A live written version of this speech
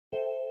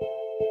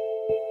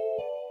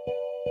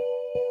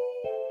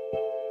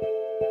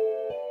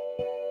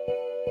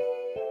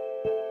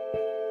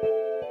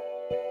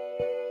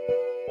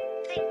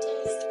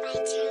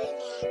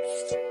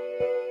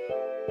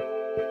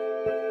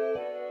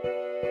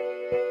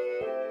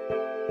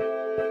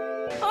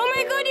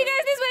my god, you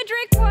guys, this is where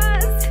Drake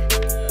was.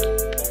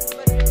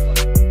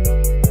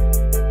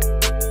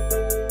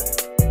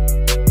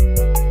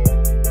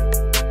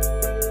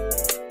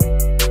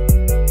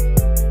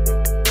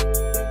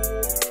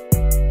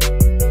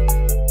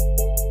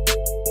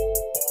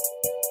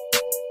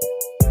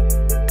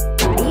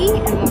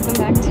 And welcome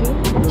back to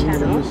the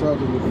channel.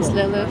 It's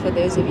Lolo for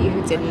those of you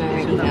who didn't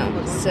already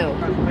know. So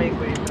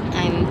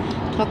I'm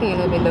talking a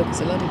little bit low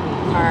because a lot of people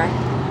in the car,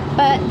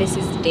 but this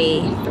is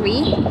day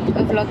 3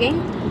 of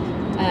vlogging,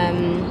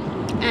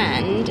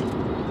 and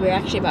we're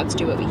actually about to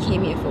do what we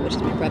came here for, which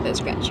is my brother's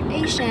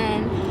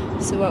graduation.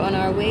 So we're on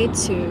our way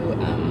to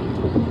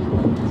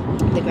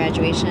the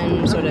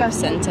graduation sort of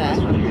center,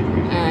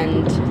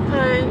 and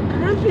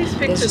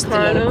there's just a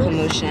lot of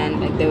commotion.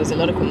 Like there was a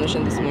lot of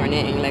commotion this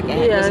morning. Like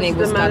I wasn't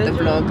able to start the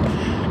vlog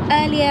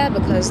earlier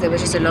because there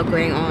was just a lot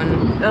going on.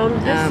 And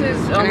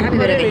I have a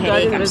bit of a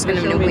headache. I'm just in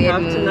a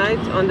weird mood.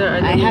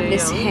 I have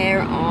this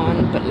hair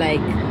on, but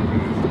like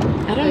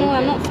I don't know,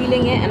 I'm not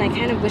feeling it, and I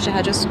kind of wish I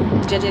had just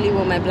jejely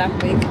worn my black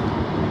wig.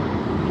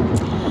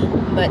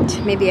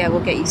 But maybe I will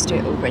get used to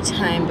it over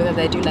time because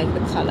I do like the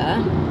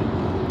color.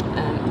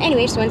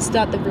 Anyway, just want to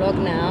start the vlog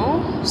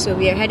now. So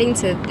we are heading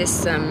to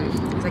this,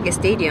 it's like a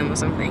stadium or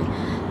something.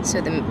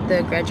 So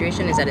the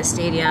graduation is at a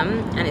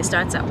stadium, and it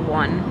starts at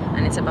 1,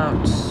 and it's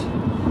about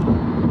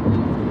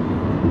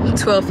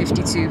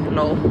 12:52,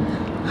 lol.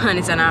 And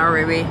it's an hour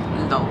away,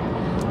 lol.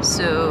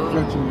 So,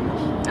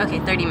 okay,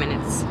 30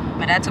 minutes.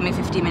 My dad told me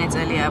 50 minutes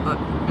earlier, but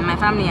in my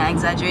family, our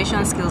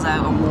exaggeration skills are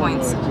on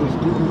point.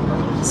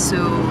 So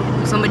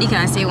somebody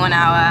can say 1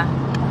 hour,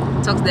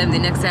 talk to them the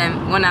next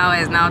time. 1 hour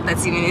is now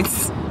 30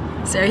 minutes.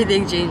 So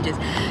everything changes.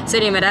 So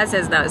anyway, my dad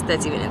says that was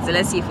 30 minutes. So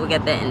let's see if we'll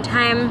get there in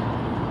time.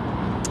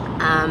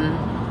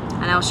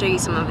 And I'll show you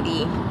some of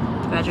the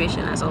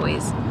graduation as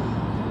always.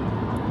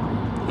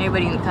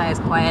 Everybody in the car is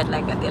quiet,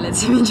 like they're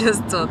letting me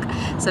just talk.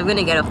 So I'm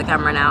gonna get off the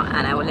camera now,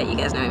 and I will let you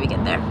guys know when we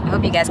get there. I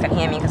hope you guys can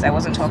hear me because I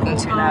wasn't talking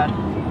too loud.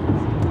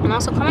 And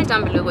also comment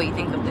down below what you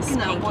think of this pink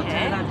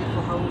hair.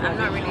 I'm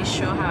not really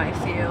sure how I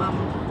feel.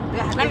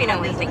 Let me know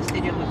what you think.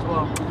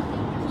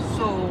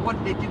 So what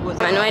they did was,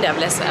 I'm annoyed I've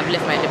left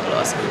my lip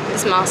gloss.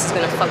 This mask is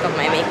gonna fuck up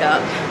my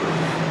makeup.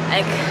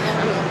 Like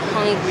I'm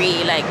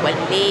hungry, like we're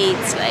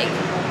late, like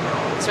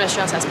this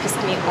restaurant has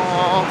pissed me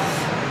off.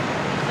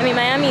 I mean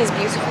Miami is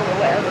beautiful or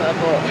whatever,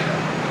 but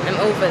I'm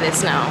over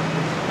this now.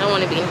 I don't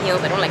want to be in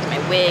heels, I don't like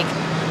my wig,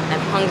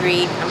 I'm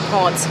hungry, I'm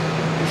hot,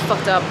 I'm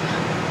fucked up.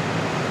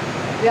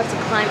 We have to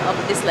climb up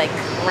this like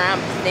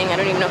ramp thing. I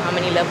don't even know how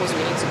many levels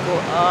we need to go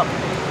up.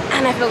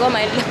 And I forgot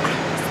my lip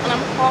gloss and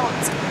I'm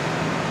hot.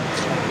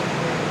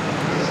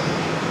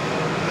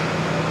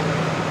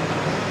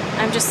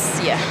 I'm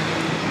just, yeah,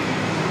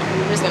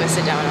 I'm just gonna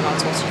sit down and I'll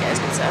talk to you guys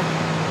later.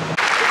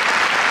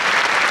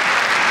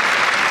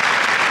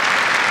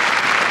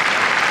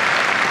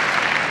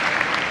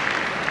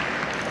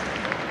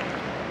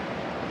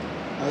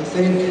 I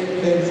think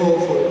painful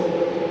for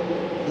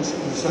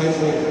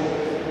deciphering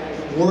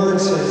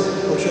words and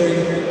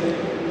portraying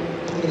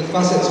many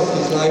facets of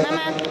his life,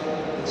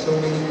 and so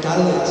many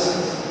talents,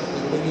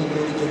 and many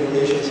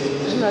generations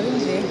of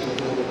music.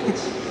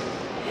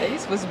 are you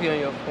supposed to be on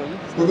your phone?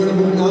 We're going to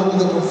move now to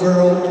the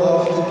conferral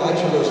of the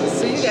bachelor's.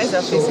 So you guys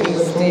are facing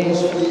the stage.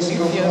 If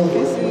you're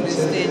facing the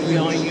stage,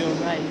 you're on your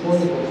right.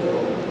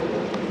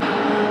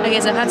 Okay,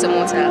 so I've had some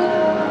water. I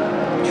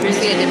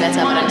feel a bit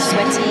better, but I'm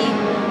sweaty,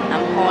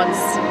 I'm hot.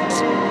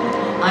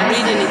 I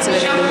really didn't need to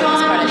wear the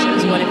clothes part. I should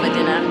have worn it for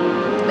dinner.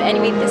 But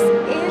anyway, this is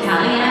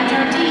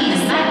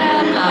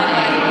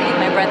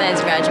my brother is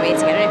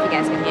graduating. I don't know if you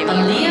guys can hear me.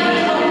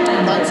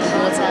 I've got some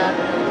water,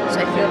 so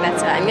I feel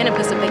better. I'm gonna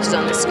put some pictures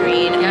on the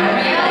screen.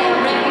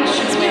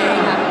 She's wearing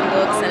her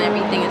looks and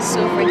everything is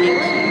so freaking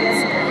cute.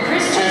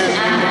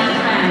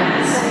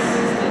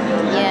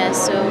 Yeah,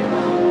 so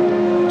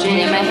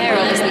my hair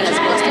obviously has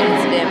lost on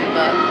its bim,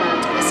 but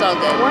it's all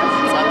good.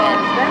 It's all good.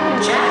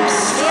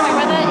 So yeah,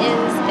 my brother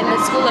is in the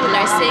school of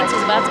nursing, so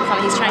he's about to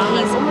come. He's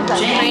training to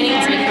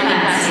become a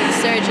plastic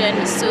surgeon.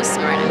 He's so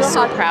smart. I'm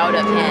so proud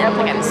of him.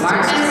 Like I'm so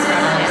proud of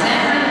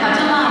him.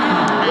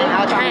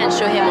 I'll try and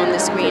show him on the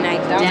screen. I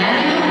doubt I'll be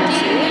able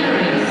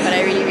to, but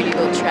I really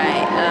will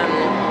try.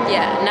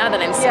 Yeah, now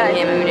that I'm seeing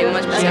him, I'm in a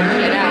much better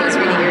mood. I was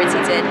really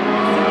irritated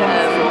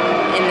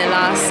in the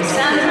last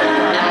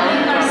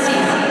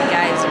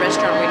guys, the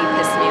restaurant really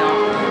pissed me off.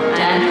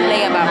 And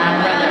play about my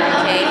brother,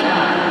 okay?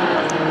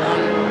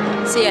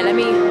 So yeah, let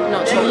me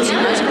not talk too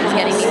much because it's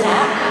getting me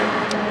hot.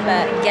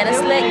 But get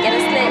us lit,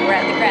 we're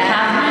at the Grad.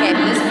 Okay,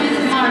 please.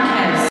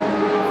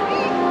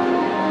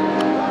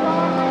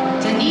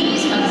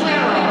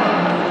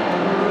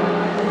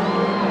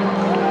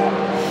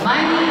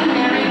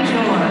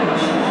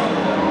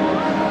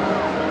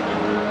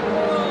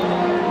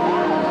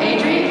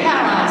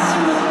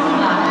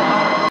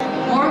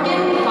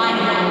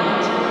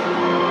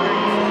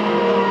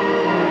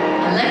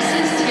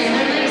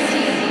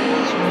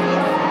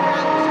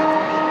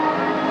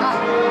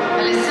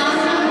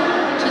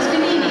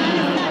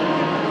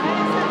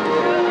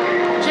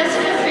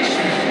 Jessica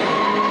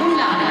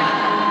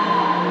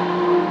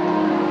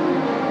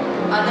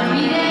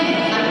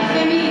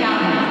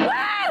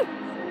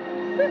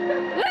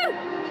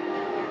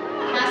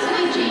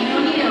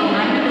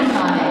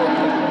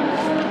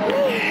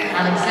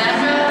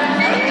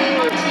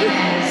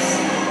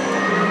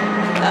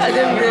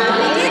didn't really.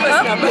 He was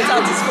not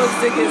out his phone to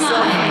take his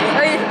selfie.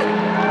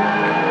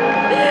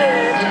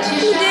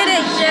 He did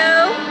it,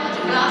 Joe.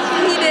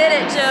 He did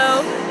it,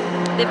 Joe.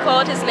 They've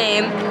called his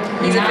name.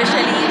 He's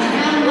officially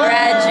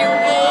graduated.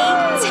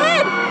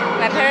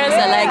 My parents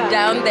are like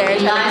down there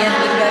trying to get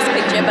the best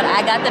picture, but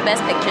I got the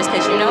best pictures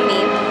because you know me.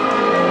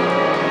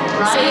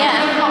 So yeah,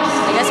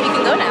 I guess we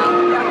can go now.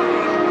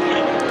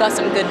 Got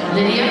some good.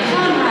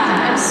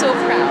 I'm so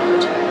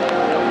proud.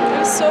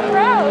 I'm so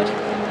proud.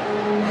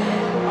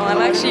 Oh,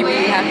 I'm actually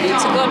really happy.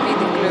 To God be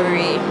the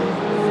glory.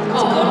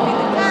 To God be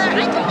the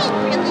glory.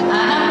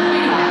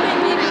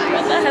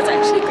 My brother has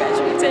actually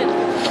graduated.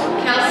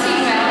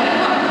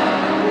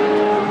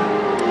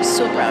 I'm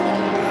so proud.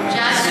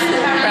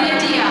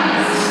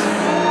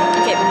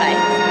 Okay, bye.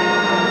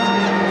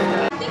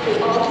 I think we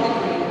all can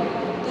agree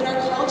that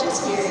our college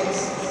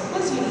experience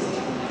was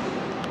unique.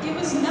 It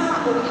was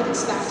not what we had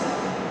expected,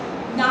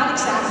 not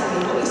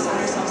exactly what we signed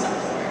ourselves up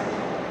for.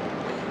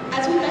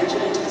 As we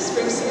ventured into the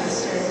spring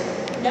semester,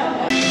 no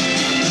one.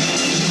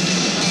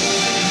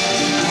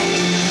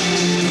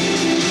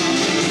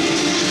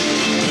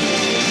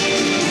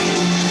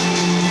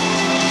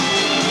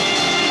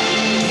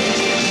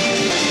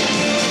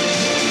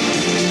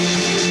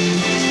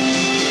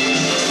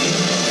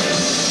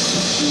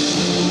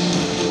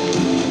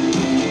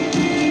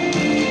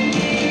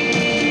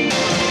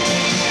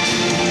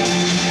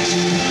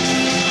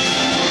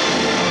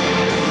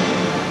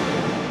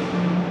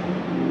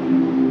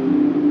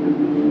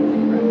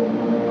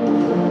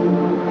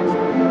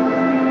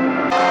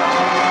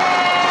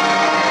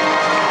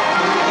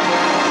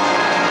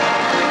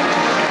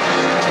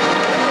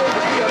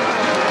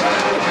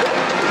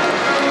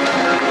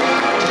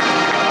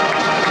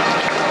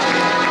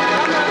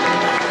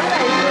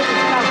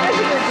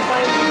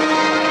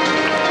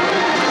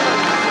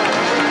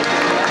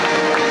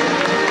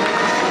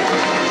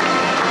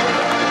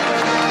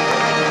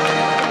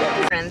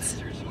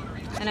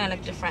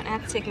 Different. I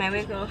had to take my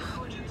wig off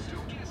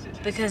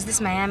because this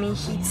Miami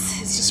heat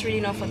is just really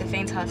not for the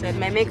faint-hearted.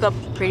 My makeup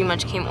pretty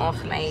much came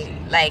off my,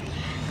 like,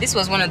 this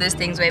was one of those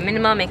things where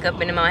minimal makeup,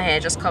 minimal hair,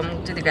 just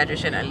come to the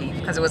graduation and leave,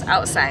 because it was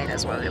outside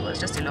as well. It was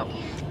just a lot,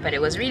 but it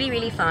was really,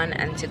 really fun,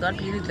 and to God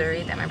be the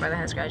glory that my brother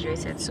has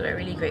graduated, so we're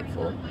really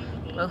grateful.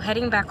 We're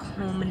heading back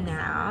home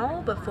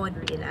now before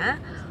dinner,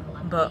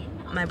 but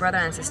my brother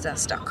and sister are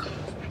stuck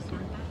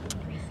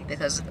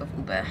because of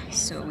Uber,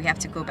 so we have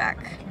to go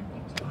back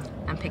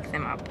and pick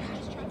them up,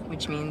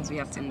 which means we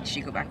have to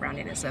literally go back around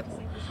in a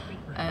circle,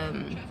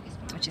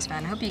 which is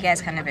fun. I hope you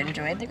guys kind of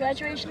enjoyed the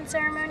graduation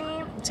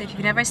ceremony. So if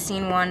you've never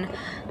seen one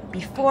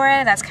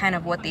before, that's kind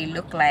of what they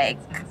look like,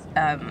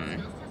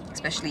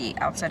 especially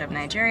outside of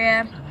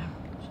Nigeria.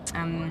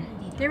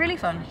 They're really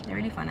fun. They're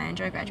really fun. I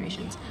enjoy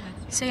graduations.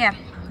 So yeah,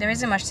 there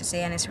isn't much to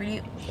say, and it's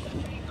really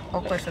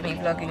awkward for me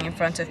vlogging in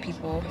front of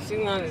people,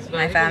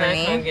 my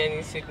family,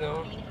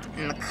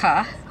 in the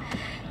car.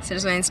 So I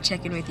just wanted to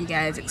check in with you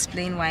guys,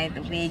 explain why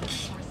the wig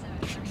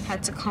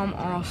had to come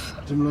off.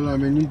 Temiloloyoung, I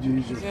may need you.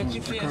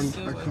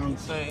 I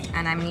can't.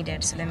 And I'm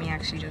needed, so let me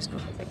actually just go.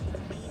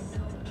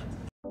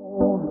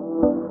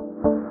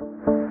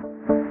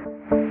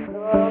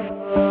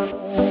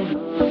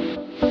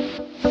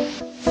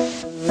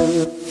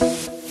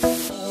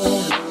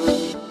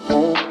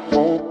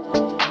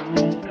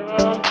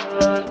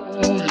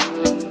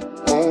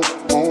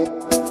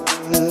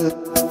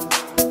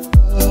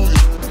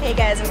 Hey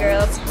guys and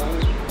girls.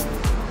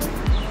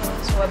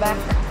 We're back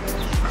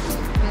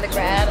from the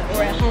grad.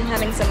 We're at home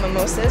having some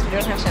mimosas. We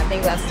don't have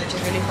champagne glasses, which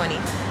is really funny.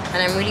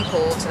 And I'm really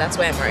cold, so that's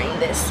why I'm wearing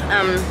this.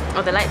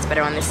 Oh, the light's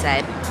better on this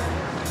side.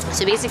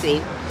 So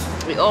basically,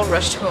 we all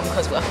rushed home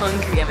because we're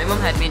hungry. And my mom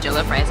had made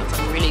jollof rice and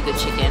some really good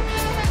chicken.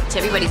 So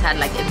everybody's had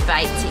like a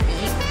bite to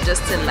eat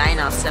just to line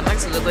our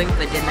stomachs. So we're going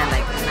for dinner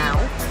like now.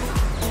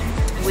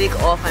 Wig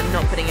off, I'm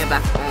not putting it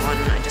back on.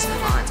 I just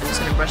can't. I'm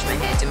just gonna brush my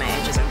hair, do my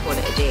edges, and call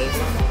it a day.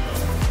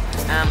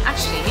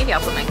 Actually, maybe I'll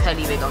put my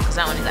curly wig on because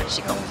that one is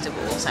actually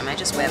comfortable, so I might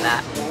just wear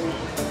that.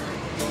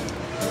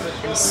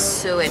 I'm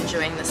so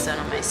enjoying the sun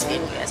on my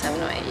skin, you guys have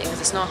no idea, because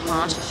it's not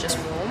harsh, it's just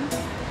warm.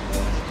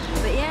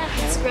 But yeah,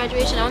 it's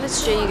graduation. I wanted to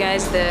show you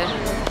guys the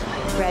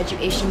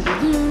graduation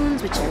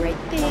balloons, which are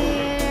right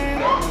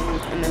there.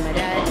 And then my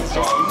dad is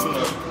just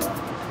eating.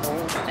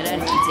 My dad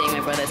is eating,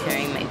 my brother's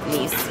carrying my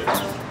niece.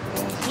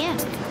 Yeah,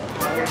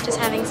 just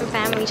having some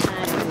family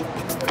time.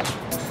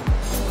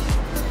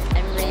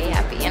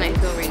 And I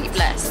feel really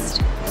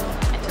blessed.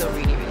 I feel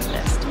really, really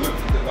blessed.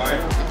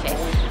 Okay,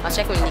 I'll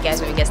check in with you guys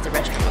when we get to the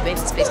restaurant. We're going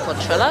to this place called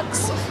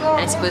Trollocs,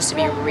 and it's supposed to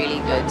be really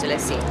good, so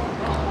let's see.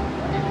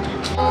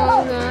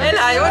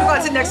 Ella, you want to go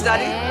sit next to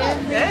Daddy?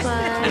 Yes?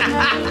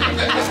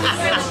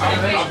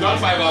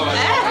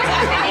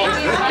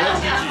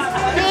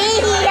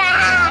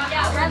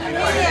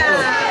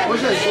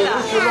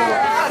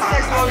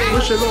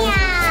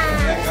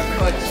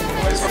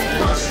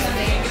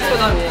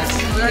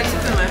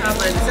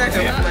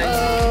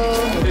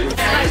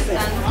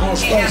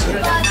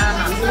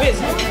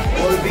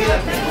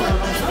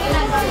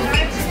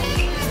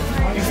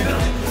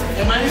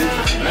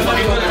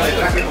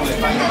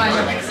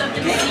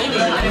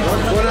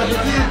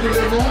 Maybe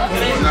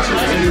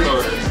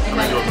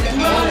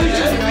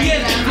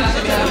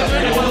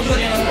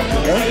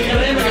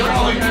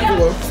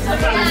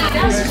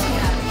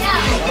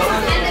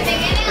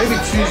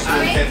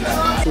Tuesday.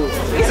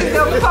 This is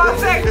the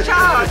perfect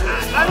child.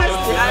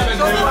 Honestly, I'm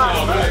so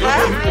proud.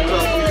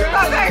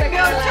 Perfect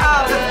girl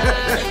child.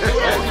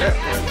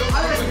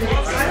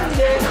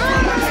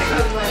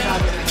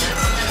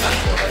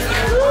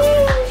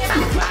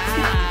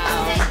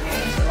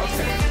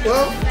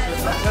 Well,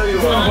 I'll tell you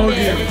what. Hold you.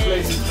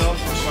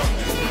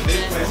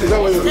 Is that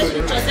what you're doing?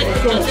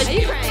 Are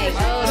you crying?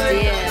 Oh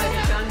dear.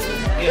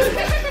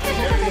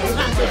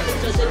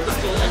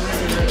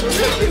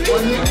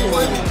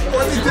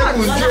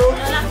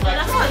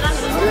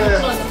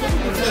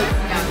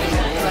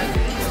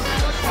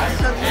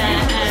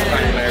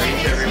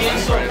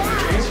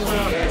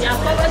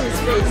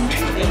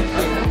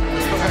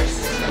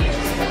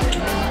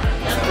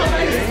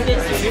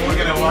 We're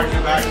gonna walk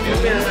you back.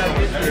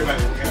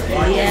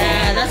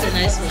 Yeah, that's a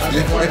nice one.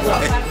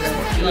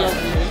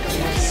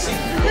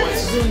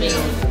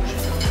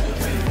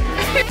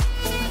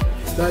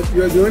 That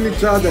you're the only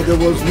child that there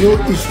was no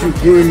issue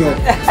growing up.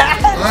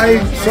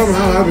 I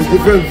somehow have a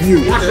different view.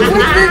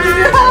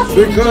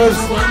 Because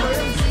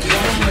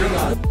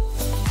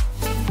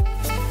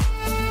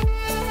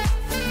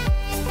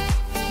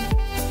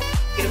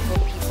Beautiful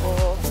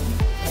people.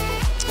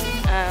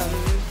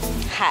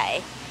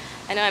 Hi.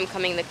 I know I'm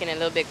coming looking a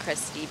little bit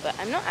crusty, but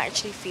I'm not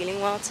actually feeling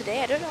well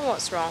today. I don't know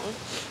what's wrong.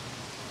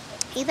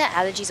 Either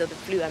allergies or the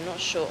flu, I'm not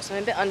sure. So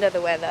I'm a bit under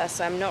the weather,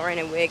 so I'm not wearing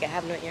a wig, I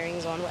have no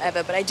earrings on,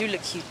 whatever, but I do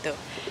look cute though.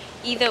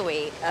 Either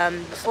way,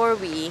 before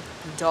we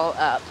doll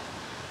up,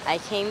 I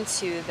came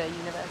to the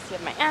University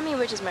of Miami,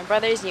 which is my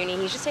brother's uni.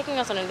 He's just taking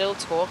us on a little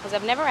tour because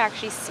I've never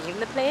actually seen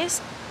the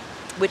place,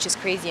 which is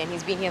crazy, and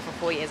he's been here for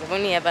 4 years. I've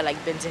only ever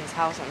like been to his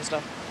house and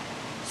stuff.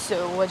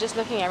 So we're just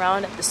looking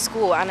around at the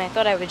school, and I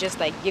thought I would just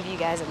like give you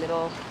guys a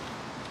little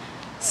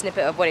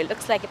snippet of what it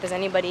looks like if there's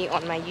anybody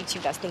on my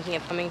YouTube that's thinking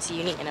of coming to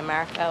uni in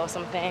America or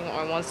something,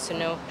 or wants to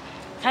know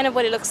kind of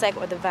what it looks like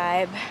or the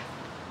vibe.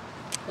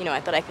 You know,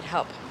 I thought I could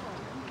help.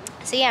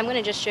 So yeah, I'm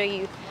gonna just show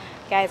you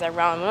guys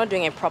around. We're not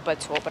doing a proper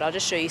tour, but I'll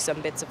just show you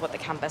some bits of what the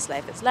campus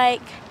life is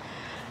like,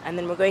 and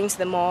then we're going to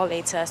the mall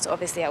later, so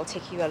obviously I'll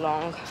take you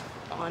along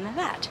on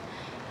that.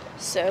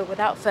 So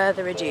without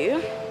further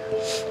ado,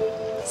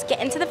 let's get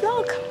into the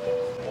vlog.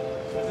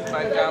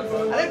 I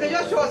think they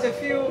just show us a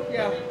few,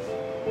 yeah.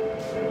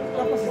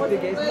 It's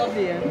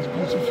lovely, yeah. it's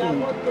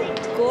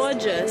beautiful.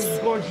 Gorgeous. It's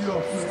gorgeous.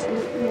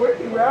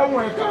 Where Are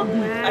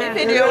you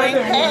videoing?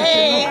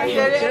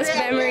 Hey! Just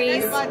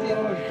memories.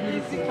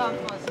 Easy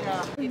campus,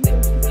 yeah. I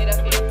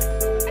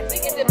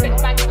think it's a bit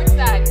backward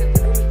side.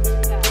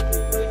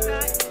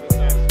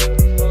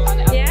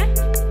 Yeah?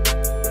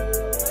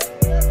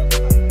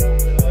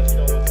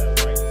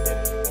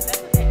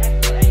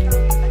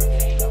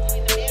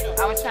 I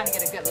was trying to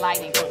get a good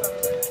lighting.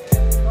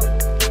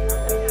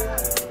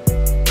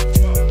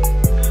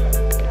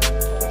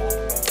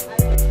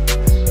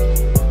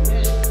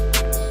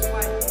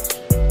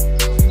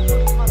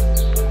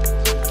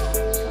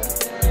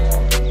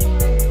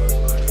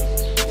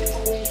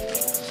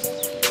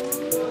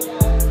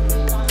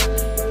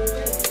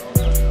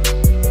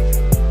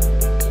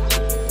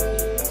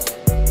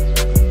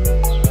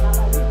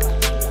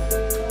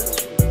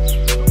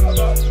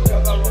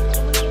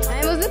 I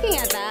was looking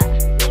at that.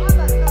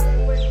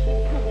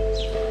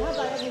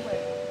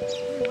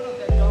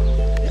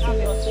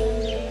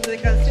 So they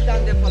can sit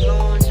down there for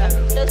lunch.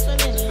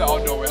 The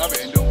outdoor, we have an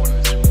indoor one.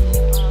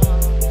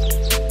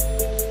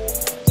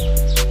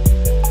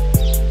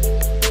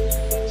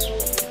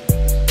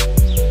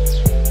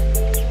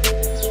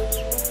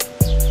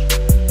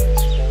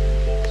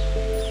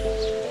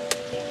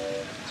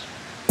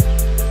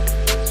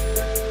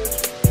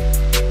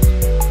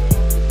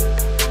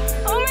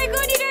 Oh my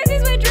god, you guys, this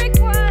is where Drake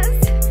was.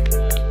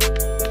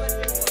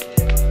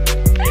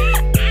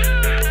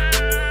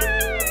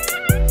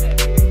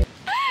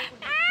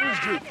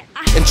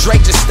 And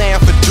Drake just stand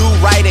for do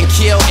right and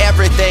kill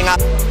everything.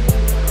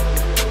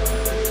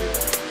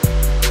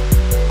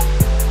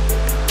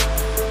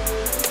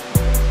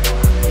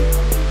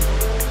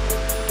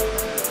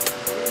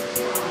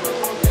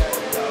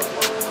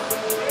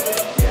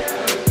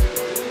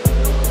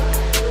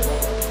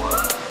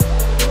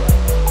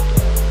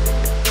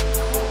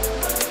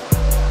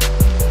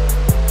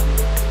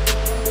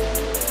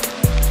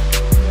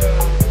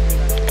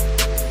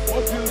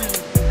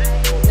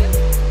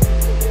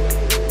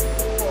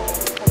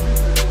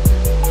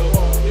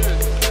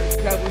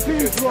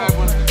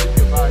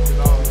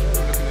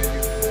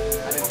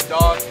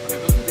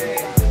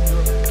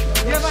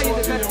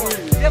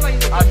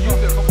 I've used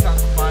it a couple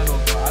times for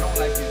finals, but I don't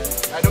like it.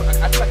 I feel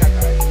like I can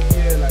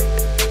hear like.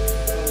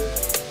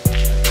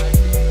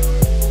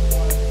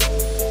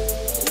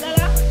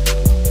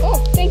 Oh,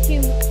 thank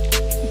you.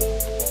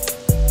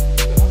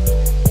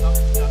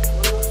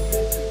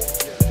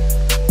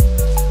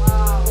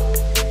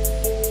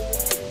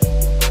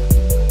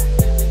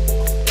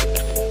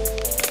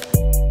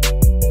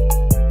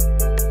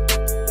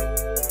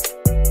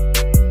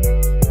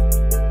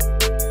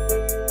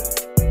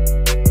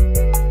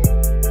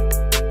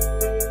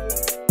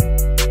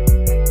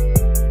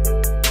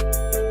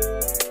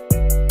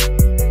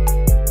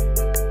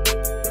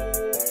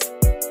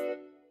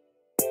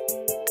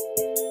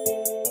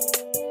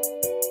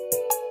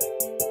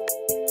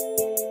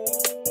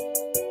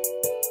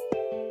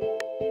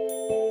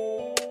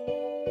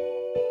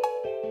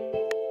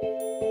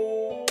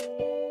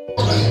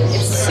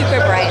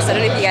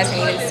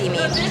 see me.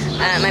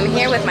 I'm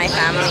here with my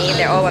family.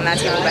 They're all on that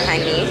table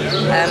behind me.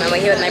 And we're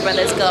here with my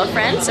brother's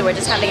girlfriend, so we're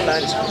just having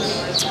lunch.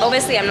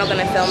 Obviously, I'm not going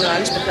to film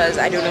lunch because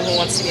I don't know who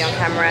wants to be on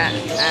camera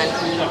and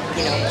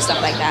who, you know,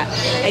 stuff like that.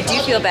 I do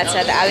feel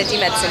better. The allergy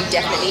medicine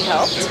definitely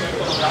helped.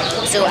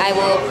 So I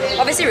will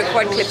obviously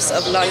record clips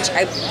of lunch.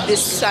 The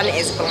sun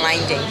is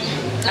blinding.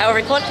 I'll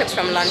record clips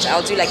from lunch.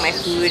 I'll do like my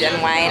food and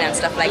wine and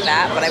stuff like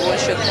that, but I won't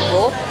show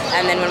people.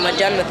 And then when we're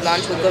done with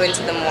lunch, we'll go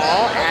into the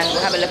mall and we'll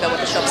have a look at what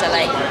the shops are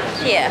like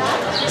here.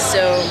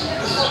 So,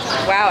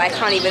 wow, I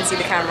can't even see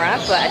the camera,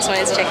 but I just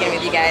wanted to check in with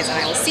you guys, and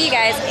I will see you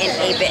guys in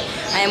a bit.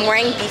 I am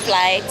wearing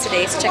Beefly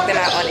today, so check them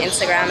out on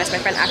Instagram. It's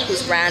my friend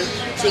Aku's brand.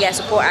 So you guys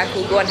support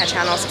Aku, go on her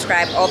channel,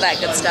 subscribe, all that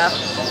good stuff.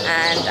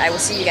 And I will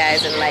see you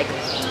guys in like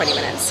 20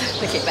 minutes.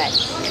 Okay, bye.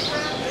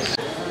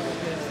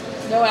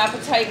 No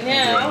appetite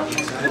now.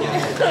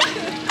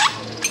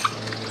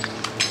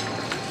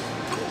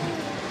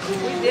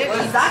 We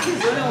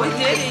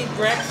did eat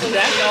breakfast.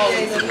 That's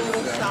always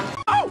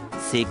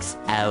 6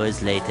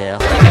 hours later.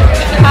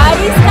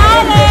 Party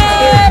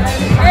started!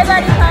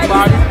 Everybody party!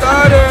 Party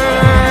started!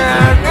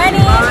 Ready?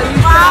 Party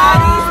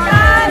started!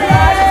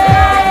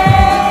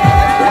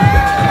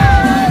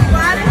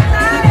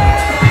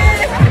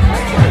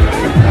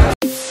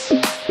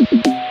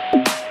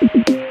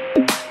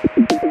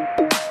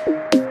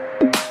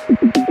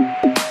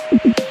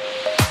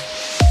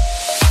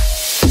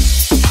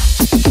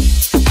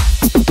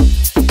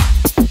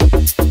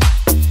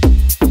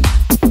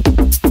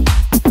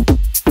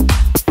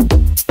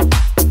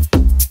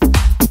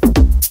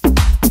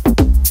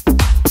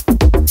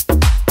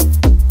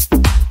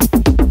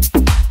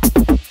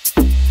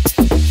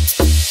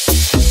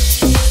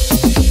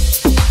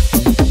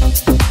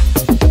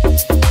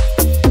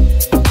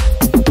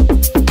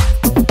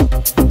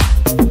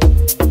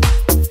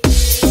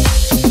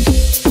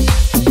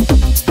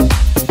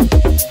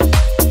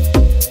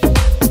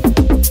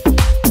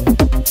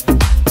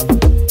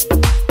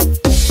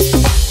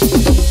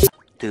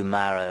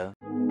 Tomorrow.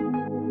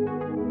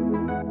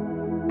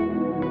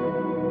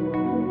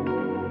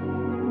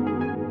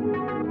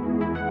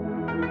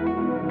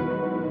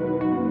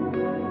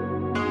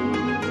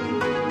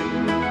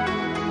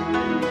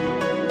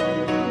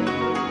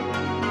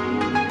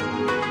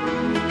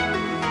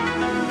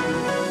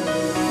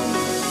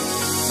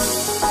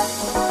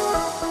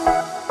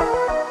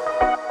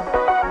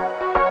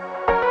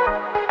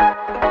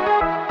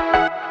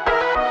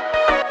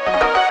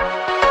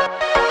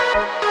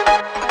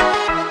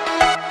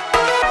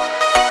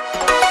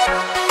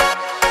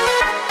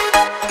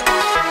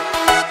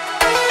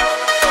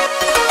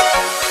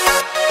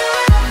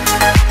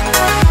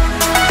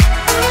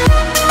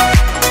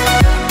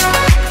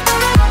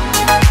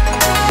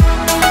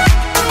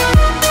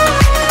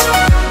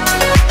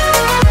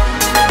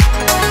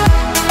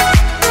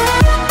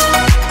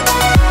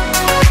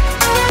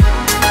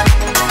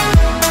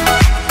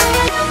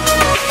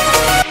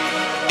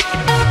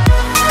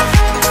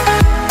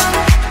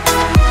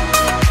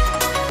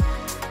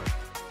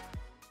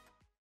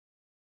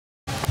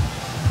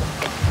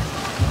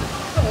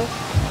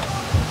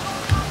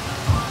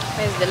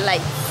 The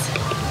lights.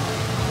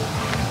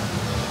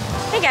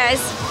 Hey guys,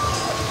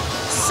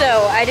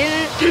 so I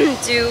didn't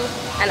do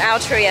an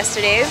outro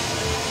yesterday,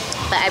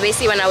 but I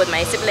basically went out with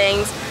my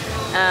siblings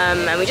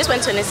and we just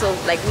went to a little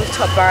like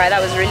rooftop bar.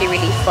 That was really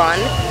fun.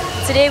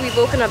 Today we've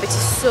woken up, it is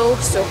so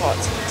hot.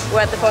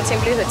 We're at the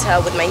Fontainebleau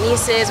Hotel with my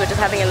nieces. We're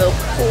just having a little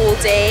pool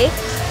day.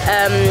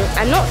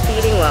 I'm not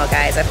feeling well,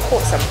 guys. I've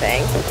caught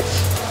something.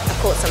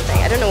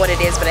 I don't know what it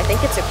is, but I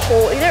think it's a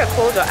cold, either a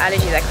cold or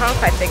allergies. I can't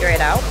quite figure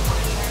it out,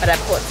 but I've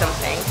caught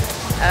something.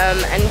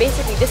 And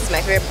basically this is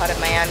my favorite part of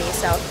Miami,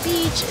 South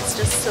Beach. It's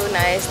just so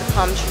nice, the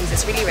palm trees,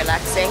 it's really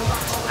relaxing.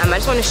 I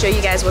just want to show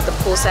you guys what the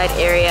poolside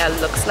area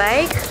looks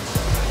like.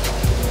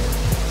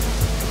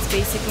 It's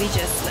basically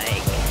just like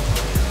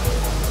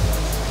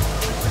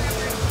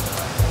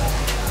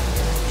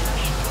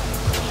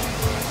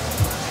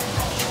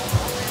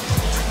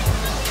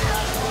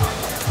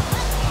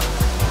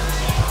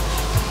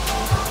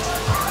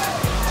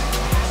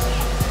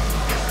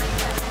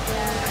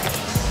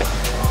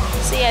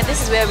yeah,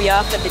 this is where we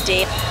are for the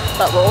day,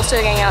 but we're also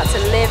going out to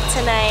live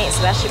tonight,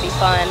 so that should be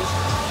fun.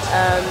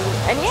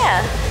 And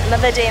yeah,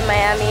 another day in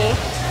Miami.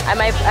 I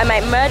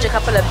might merge a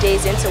couple of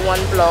days into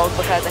one vlog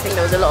because I think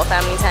there was a lot of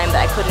family time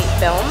that I couldn't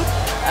film.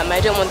 I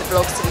don't want the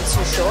vlogs to be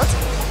too short,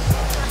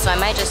 so I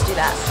might just do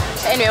that.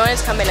 But anyway, I wanted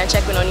to come in and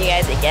check in on you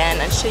guys again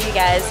and show you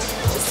guys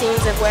the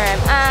scenes of where I'm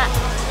at.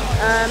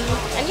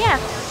 And yeah,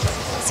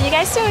 see you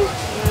guys soon.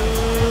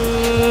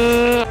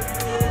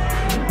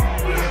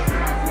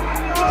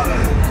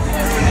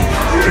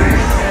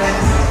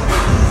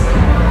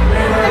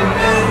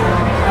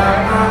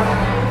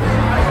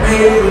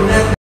 Hey,